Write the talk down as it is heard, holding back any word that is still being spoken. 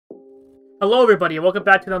Hello everybody, and welcome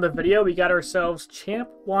back to another video. We got ourselves Champ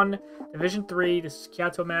 1, Division 3. This is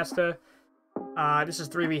Kyattomasuta. This is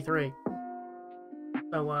 3v3.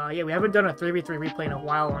 So, yeah, we haven't done a 3v3 replay in a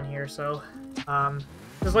while on here, so...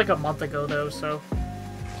 this is like a month ago, though, so...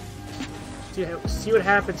 See what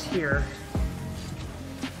happens here.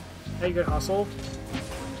 Very good hustle.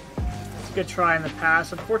 It's a good try in the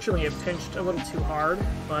pass. Unfortunately, it pinched a little too hard,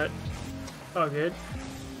 but... oh, good.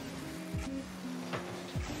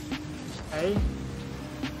 Okay.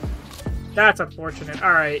 That's unfortunate.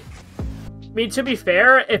 Alright. I mean, to be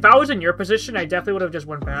fair, if I was in your position, I definitely would have just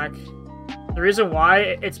went back. The reason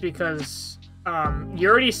why, it's because you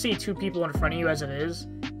already see two people in front of you as it is,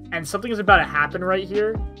 and something is about to happen right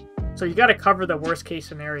here. So you got to cover the worst case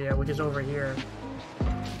scenario, which is over here.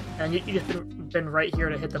 And you just been right here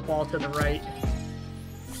to hit the ball to the right.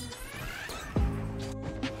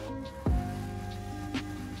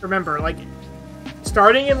 Remember, like...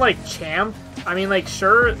 starting in, like, Champ, I mean, like,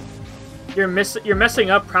 sure, you're messing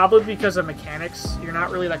up probably because of mechanics. You're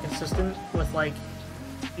not really that consistent with, like,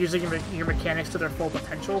 using your mechanics to their full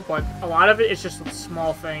potential, but a lot of it is just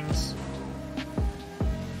small things.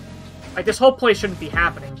 Like, this whole play shouldn't be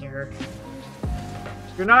happening here.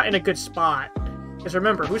 You're not in a good spot. Because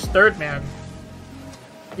remember, who's third man?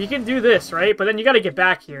 You can do this, right? But then you gotta get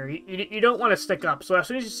back here. You don't want to stick up. So as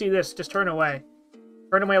soon as you see this, just turn away.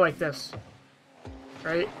 Turn away like this.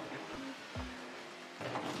 Right?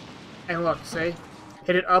 And look, see?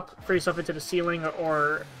 Hit it up, throw yourself into the ceiling,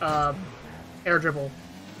 or air dribble.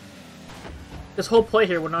 This whole play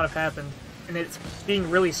here would not have happened, and it's being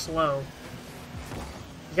really slow.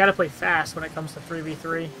 You gotta play fast when it comes to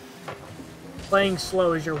 3v3. Playing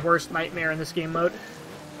slow is your worst nightmare in this game mode.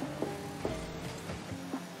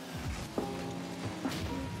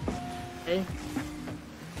 Okay.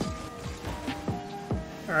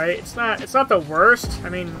 Alright, it's not the worst. I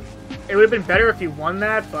mean, it would have been better if you won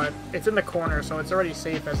that, but it's in the corner, so it's already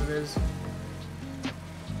safe as it is.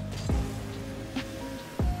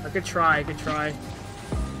 A good try, good try.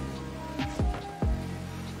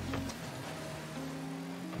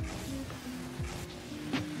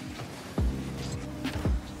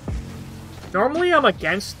 Normally I'm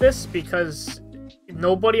against this because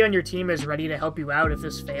nobody on your team is ready to help you out if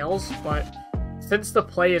this fails, but since the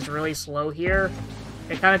play is really slow here,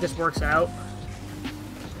 it kind of just works out.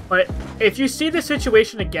 But if you see the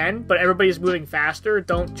situation again, but everybody's moving faster,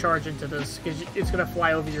 don't charge into this, because it's going to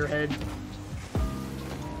fly over your head.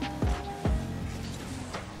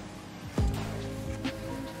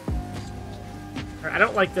 I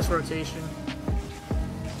don't like this rotation.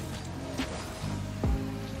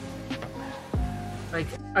 Like,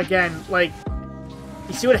 again, like,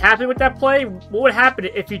 you see what happened with that play? What would happen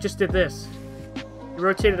if you just did this? You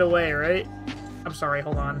rotated away, right? I'm sorry,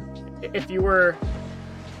 hold on. If you were...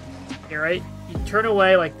 here, right? You turn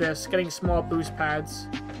away like this, getting small boost pads.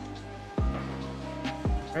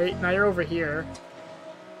 Right? Now you're over here.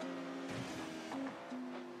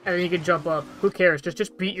 And then you can jump up. Who cares?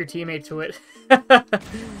 Just beat your teammate to it.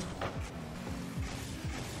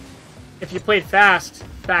 If you played fast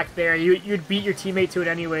back there, you'd beat your teammate to it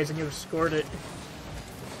anyways, and you'd have scored it.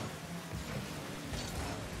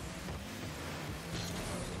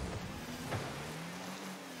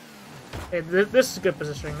 Hey, this is good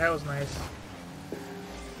positioning. That was nice.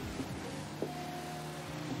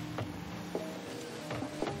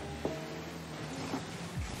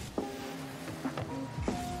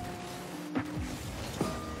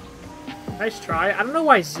 Nice try. I don't know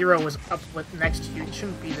why Zero was up with next to you. He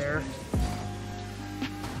shouldn't be there.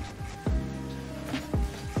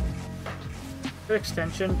 Good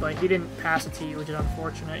extension, but he didn't pass it to you, which is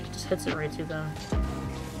unfortunate. He just hits it right to them.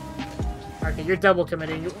 Okay, you're double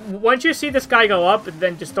committing. Once you see this guy go up,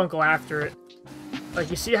 then just don't go after it. Like,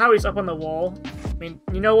 you see how he's up on the wall? I mean,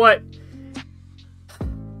 you know what?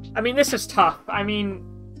 I mean, this is tough. I mean,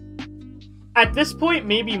 at this point,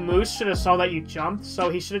 maybe Moose should have saw that you jumped, so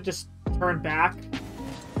he should have just turned back.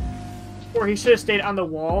 Or he should have stayed on the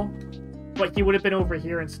wall. But he would have been over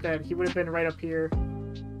here instead. He would have been right up here.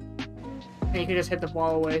 And he could just hit the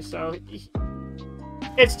ball away, so...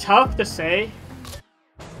 it's tough to say.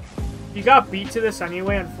 You got beat to this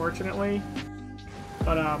anyway, unfortunately.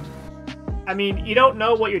 But, I mean, you don't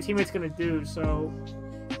know what your teammate's gonna do, so...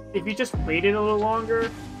 if you just waited a little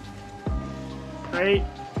longer... right?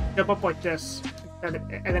 Jump up like this, and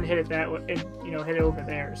then hit it that way, and, you know, hit it over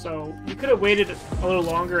there. So, you could have waited a little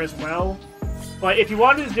longer as well. But if you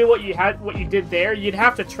wanted to do what you did there, you'd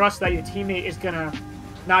have to trust that your teammate is gonna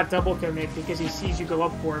not double commit because he sees you go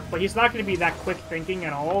up for it. But he's not going to be that quick thinking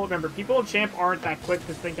at all. Remember, people in Champ aren't that quick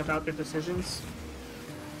to think about their decisions.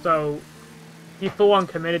 So, He full on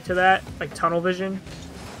committed to that, like tunnel vision.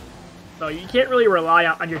 So you can't really rely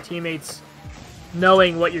on your teammates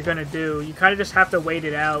knowing what you're gonna do. You kind of just have to wait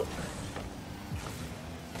it out.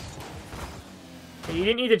 You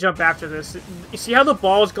didn't need to jump after this. You see how the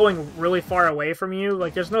ball is going really far away from you?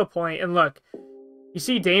 Like, there's no point. And look, you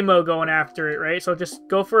see Demo going after it, right? So just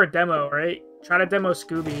go for a demo, right? Try to demo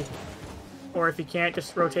Scooby. Or if you can't,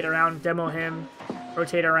 just rotate around, demo him,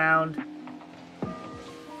 rotate around.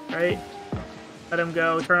 Right? Let him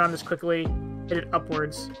go, turn on this quickly, hit it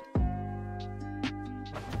upwards.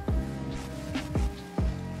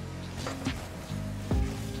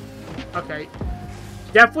 Okay.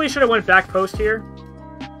 Definitely should have went back post here.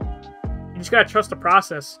 You just gotta trust the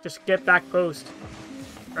process. Just get back post.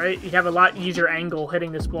 Right? You'd have a lot easier angle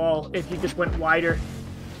hitting this ball if you just went wider.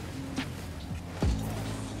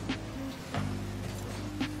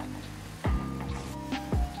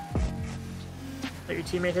 Let your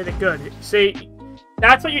teammate hit it good. See,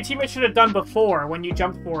 that's what your teammate should have done before when you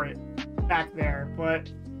jumped for it back there. But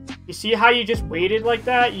you see how you just waited like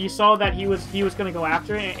that? You saw that he was going to go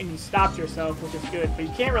after it, and you stopped yourself, which is good. But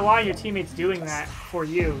you can't rely on your teammates doing that for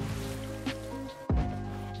you.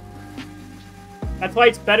 That's why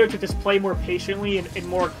it's better to just play more patiently and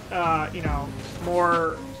more, you know,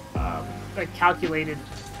 more like calculated.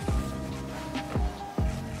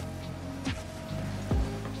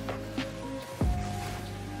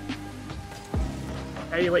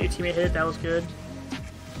 Okay, you let your teammate hit it. That was good.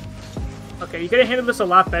 Okay, you could have handled this a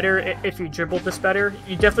lot better if you dribbled this better.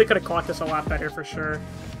 You definitely could have caught this a lot better for sure.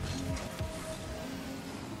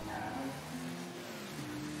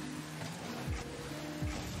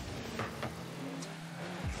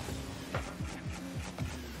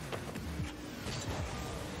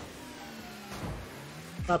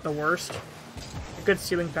 Not the worst. A good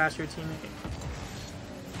ceiling pass to your teammate.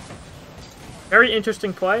 Very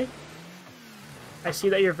interesting play. I see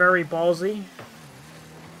that you're very ballsy.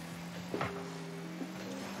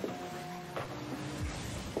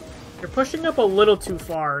 You're pushing up a little too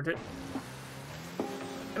far.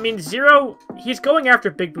 I mean, Zero, he's going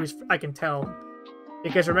after Big Boost, I can tell.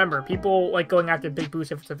 Because remember, people like going after Big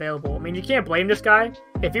Boost if it's available. I mean, you can't blame this guy.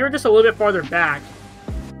 If you were just a little bit farther back,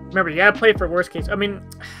 remember, you gotta play for worst case. I mean,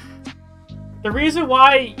 the reason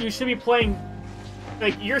why you should be playing,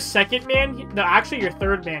 like, your second man, no, actually your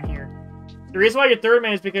third man here. The reason why your third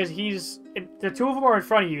man is because the two of them are in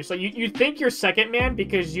front of you. So you think you're second man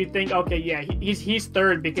because you think, okay, yeah, he's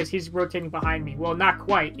third because he's rotating behind me. Well, not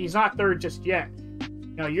quite. He's not third just yet.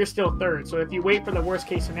 No, you're still third. So if you wait for the worst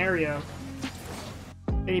case scenario,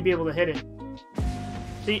 then you'd be able to hit it.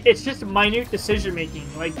 See, it's just minute decision making.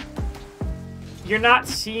 Like, you're not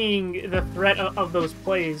seeing the threat of those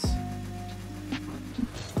plays.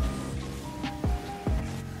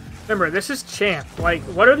 Remember, this is Champ. Like,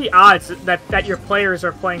 what are the odds that your players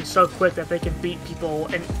are playing so quick that they can beat people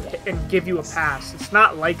and give you a pass? It's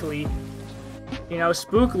not likely. You know,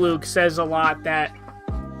 Spook Luke says a lot that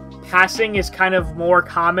passing is kind of more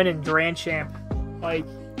common in Grand Champ. Like,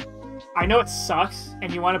 I know it sucks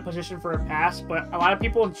and you want to position for a pass, but a lot of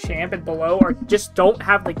people in Champ and below just don't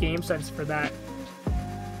have the game sense for that.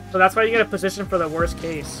 So that's why you gotta position for the worst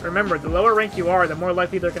case. Remember, the lower rank you are, the more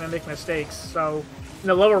likely they're gonna make mistakes. So in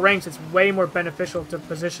the lower ranks, it's way more beneficial to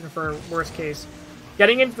position for worst case.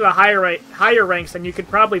 Getting into the higher ranks, then you could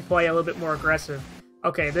probably play a little bit more aggressive.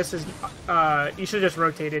 Okay, this is you should have just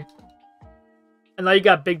rotated. And now you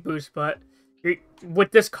got Big Boost, but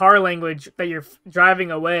with this car language that you're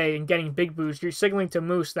driving away and getting Big Boost, you're signaling to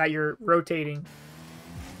Moose that you're rotating.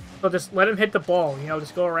 So just let him hit the ball. You know,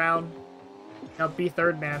 just go around. You know, be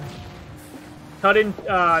third man. Cut in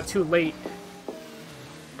too late.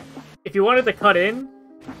 If you wanted to cut in,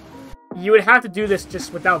 you would have to do this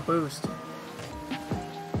just without boost.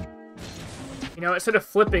 You know, instead of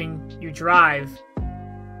flipping, you drive.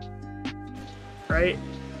 Right?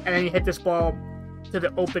 And then you hit this ball to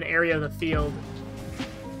the open area of the field.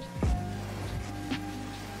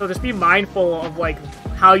 So just be mindful of, like,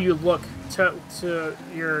 how you look to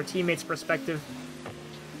your teammates' perspective.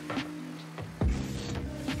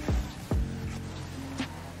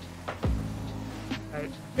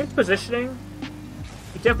 Good positioning.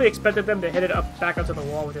 You definitely expected them to hit it up back onto the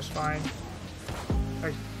wall, which is fine.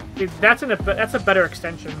 Like, that's a better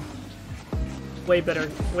extension. Way better.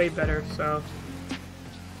 So,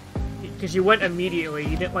 because you went immediately,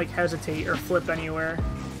 you didn't like hesitate or flip anywhere.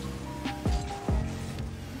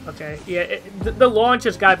 Okay, yeah, the launch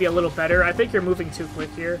has got to be a little better. I think you're moving too quick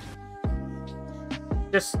here.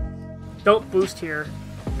 Just don't boost here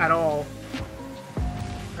at all.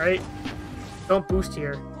 Right? Don't boost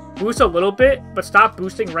here. Boost a little bit, but stop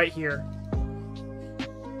boosting right here.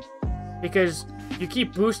 because you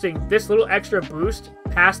keep boosting. This little extra boost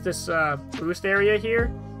past this boost area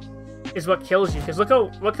here is what kills you. Because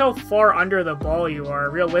look how far under the ball you are.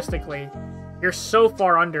 Realistically, you're so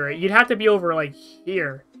far under it. You'd have to be over like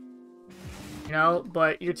here, you know.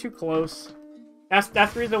 But you're too close. That's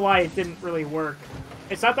the reason why it didn't really work.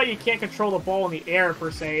 It's not that you can't control the ball in the air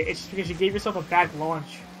per se. It's just because you gave yourself a bad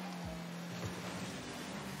launch.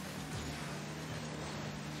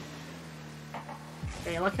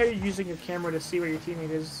 Hey, I like how you're using your camera to see where your teammate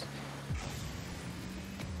is.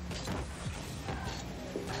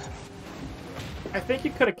 I think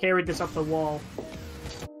you could have carried this up the wall.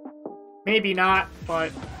 Maybe not,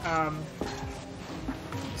 but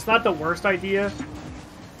it's not the worst idea.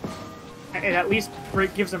 It at least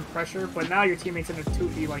gives them pressure, but now your teammate's in a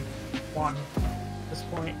 2v like 1 at this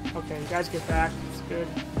point. Okay, you guys get back. It's good.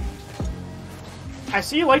 I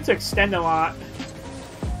see you like to extend a lot.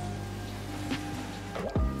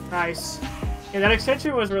 Nice. Yeah, that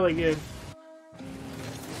extension was really good.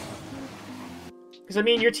 Because, I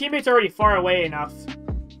mean, your teammate's already far away enough.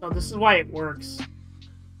 So this is why it works.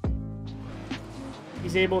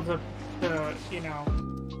 He's able to you know,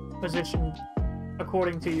 position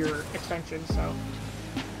according to your extension, so.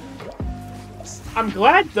 I'm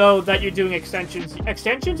glad, though, that you're doing extensions.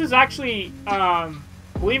 Extensions is actually,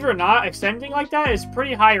 believe it or not, extending like that is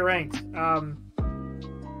pretty high ranked.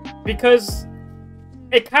 Because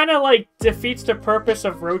it kind of, like, defeats the purpose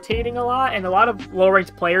of rotating a lot, and a lot of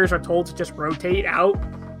low-ranked players are told to just rotate out.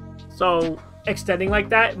 So, extending like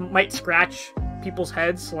that might scratch people's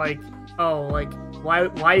heads, like, oh, like,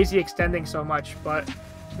 why is he extending so much? But,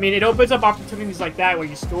 I mean, it opens up opportunities like that where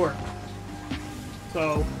you score.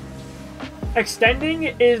 So, extending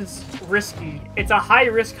is risky. It's a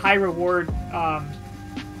high-risk, high-reward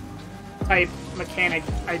type mechanic,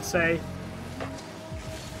 I'd say.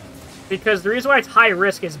 Because the reason why it's high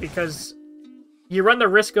risk is because you run the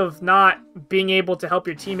risk of not being able to help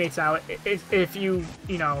your teammates out if you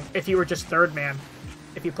were just third man,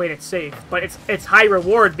 if you played it safe. But it's high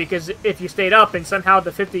reward because if you stayed up and somehow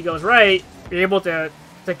the 50 goes right, you're able to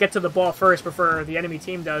get to the ball first before the enemy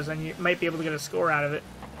team does, and you might be able to get a score out of it.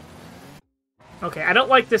 Okay, I don't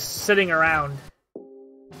like this sitting around.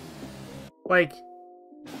 Like,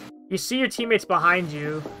 you see your teammates behind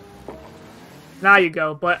you. Now you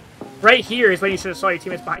go, but right here is when you should have saw your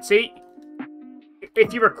teammates behind. See?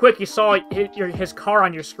 If you were quick, you saw his car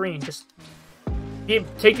on your screen. Just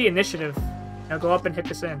take the initiative. Now go up and hit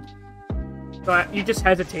this in. But you just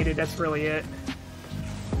hesitated, that's really it.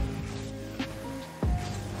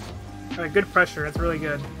 Alright, good pressure, that's really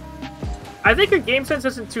good. I think your game sense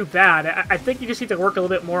isn't too bad. I think you just need to work a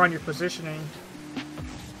little bit more on your positioning.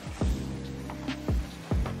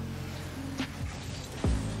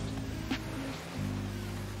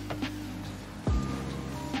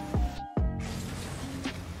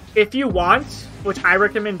 If you want, which I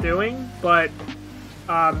recommend doing, but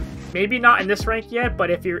maybe not in this rank yet,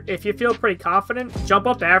 but if you feel pretty confident, jump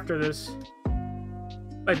up after this.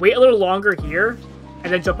 Like, wait a little longer here,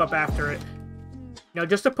 and then jump up after it. You know,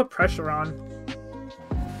 just to put pressure on.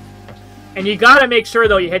 And you gotta make sure,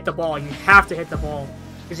 though, you hit the ball. You have to hit the ball.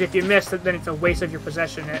 Because if you miss, then it's a waste of your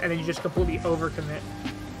possession, and then you just completely overcommit.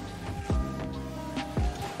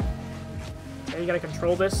 Okay, you gotta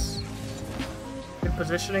control this. Good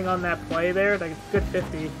positioning on that play there. Like, good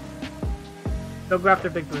 50. They'll go after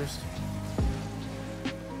big boost.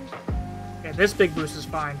 Yeah, this big boost is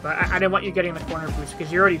fine, but I didn't want you getting the corner boost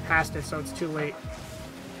because you already passed it, so it's too late.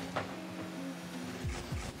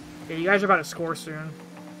 Okay, you guys are about to score soon.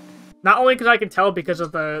 Not only because I can tell because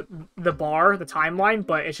of the bar, the timeline,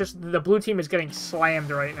 but it's just the blue team is getting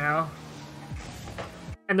slammed right now.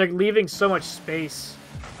 And they're leaving so much space.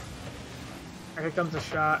 Here comes the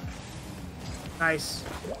shot. Nice.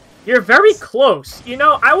 You're very close. You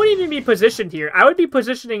know, I wouldn't even be positioned here. I would be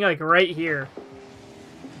positioning, like, right here.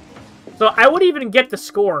 So I wouldn't even get the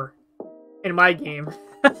score in my game.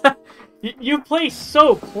 You play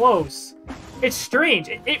so close. It's strange.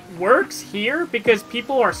 It works here because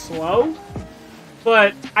people are slow.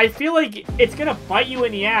 But I feel like it's going to bite you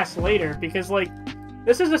in the ass later. Because, like,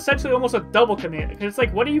 this is essentially almost a double commit. Because it's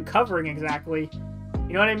like, what are you covering exactly?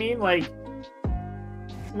 You know what I mean? Like,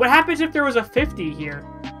 what happens if there was a 50 here?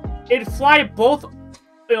 It'd fly both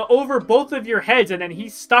over both of your heads, and then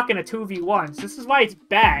he's stuck in a 2v1. So this is why it's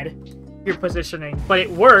bad, your positioning. But it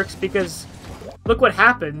works because look what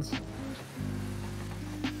happens.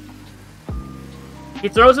 He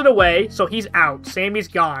throws it away, so he's out. Sammy's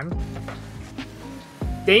gone.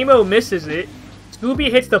 Damo misses it. Scooby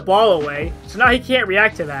hits the ball away, so now he can't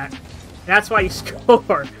react to that. And that's why you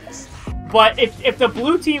score. But if the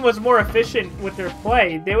blue team was more efficient with their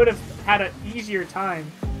play, they would have had an easier time.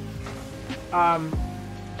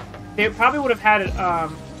 They probably would have had a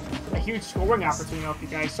huge scoring opportunity off you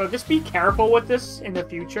guys. So just be careful with this in the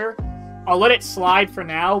future. I'll let it slide for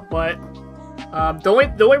now, but the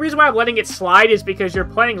only reason why I'm letting it slide is because you're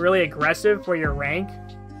playing really aggressive for your rank.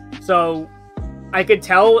 So I could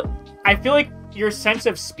tell. I feel like your sense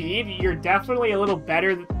of speed, you're definitely a little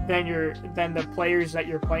better than the players that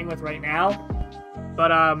you're playing with right now.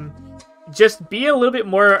 But just be a little bit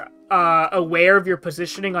more aware of your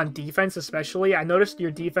positioning on defense, especially. I noticed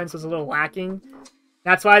your defense was a little lacking.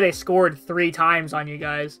 That's why they scored 3 times on you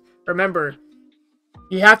guys. Remember,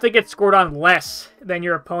 you have to get scored on less than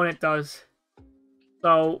your opponent does.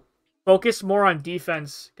 So focus more on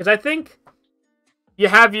defense, because I think you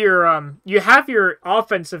have your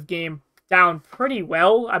offensive game down pretty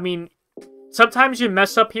well. I mean, sometimes you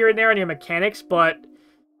mess up here and there on your mechanics, but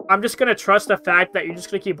I'm just gonna trust the fact that you're just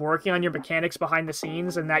gonna keep working on your mechanics behind the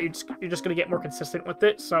scenes, and that you're just gonna get more consistent with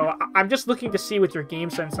it. So I'm just looking to see with your game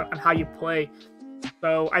sense on how you play.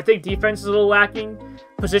 So I think defense is a little lacking.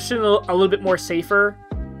 Position a little bit more safer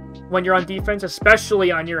when you're on defense,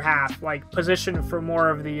 especially on your half. Like, position for more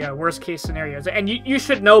of the worst case scenarios. And you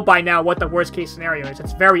should know by now what the worst case scenario is.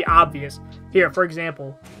 It's very obvious. Here, for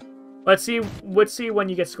example, let's see when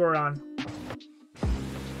you get scored on.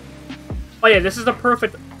 Oh yeah, this is the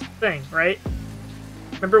perfect thing, right?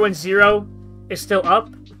 Remember when 0 is still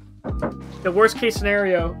up? The worst case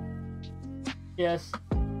scenario. Yes.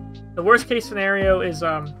 The worst case scenario is,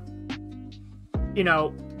 you know,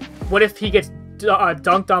 what if he gets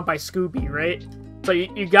dunked on by Scooby, right? So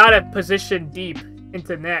you gotta position deep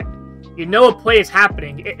into net. You know a play is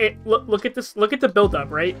happening. Look at this. Look at the build-up,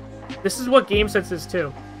 right? This is what game sense is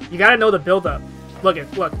too. You gotta know the build-up. Look.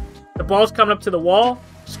 The ball's coming up to the wall.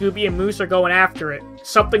 Scooby and Moose are going after it.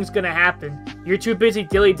 Something's gonna happen. You're too busy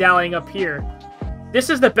dilly-dallying up here. This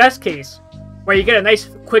is the best case, where you get a nice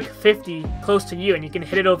quick 50 close to you and you can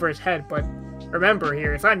hit it over his head. But remember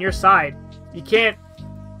here, it's on your side. You can't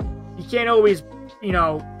always, you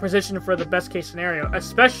know, position for the best case scenario,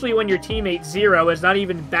 especially when your teammate 0 is not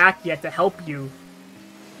even back yet to help you.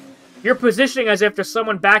 You're positioning as if there's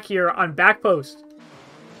someone back here on back post,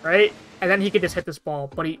 right? And then he could just hit this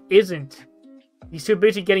ball, but he isn't. He's too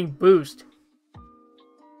busy getting boost.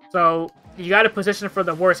 So you got to position for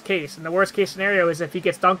the worst case, and the worst case scenario is if he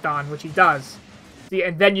gets dunked on, which he does. See,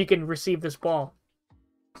 and then you can receive this ball.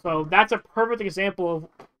 So that's a perfect example of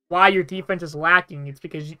why your defense is lacking. It's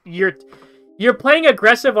because you're playing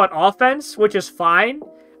aggressive on offense, which is fine,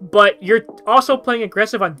 but you're also playing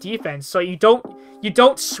aggressive on defense. So you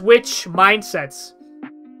don't switch mindsets.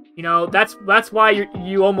 You know, that's why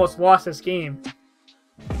you almost lost this game.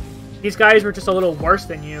 These guys were just a little worse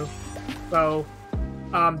than you. So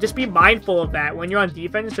just be mindful of that. When you're on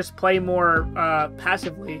defense, just play more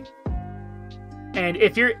passively. And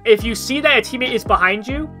if you see that a teammate is behind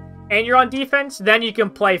you and you're on defense, then you can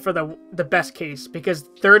play for the best case, because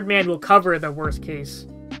third man will cover the worst case.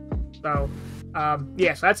 So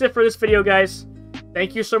yeah, so that's it for this video, guys.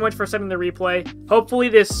 Thank you so much for sending the replay. Hopefully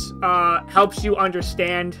this helps you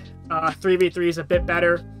understand 3v3s a bit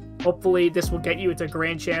better. Hopefully this will get you into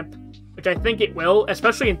Grand Champ, which I think it will,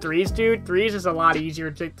 especially in 3s, dude. 3s is a lot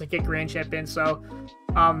easier to get Grand Champ in, so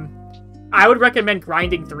I would recommend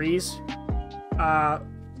grinding 3s,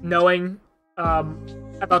 knowing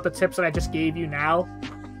about the tips that I just gave you now.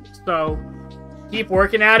 So keep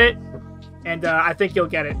working at it, and I think you'll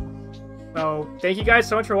get it. So thank you guys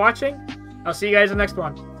so much for watching. I'll see you guys in the next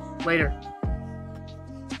one. Later.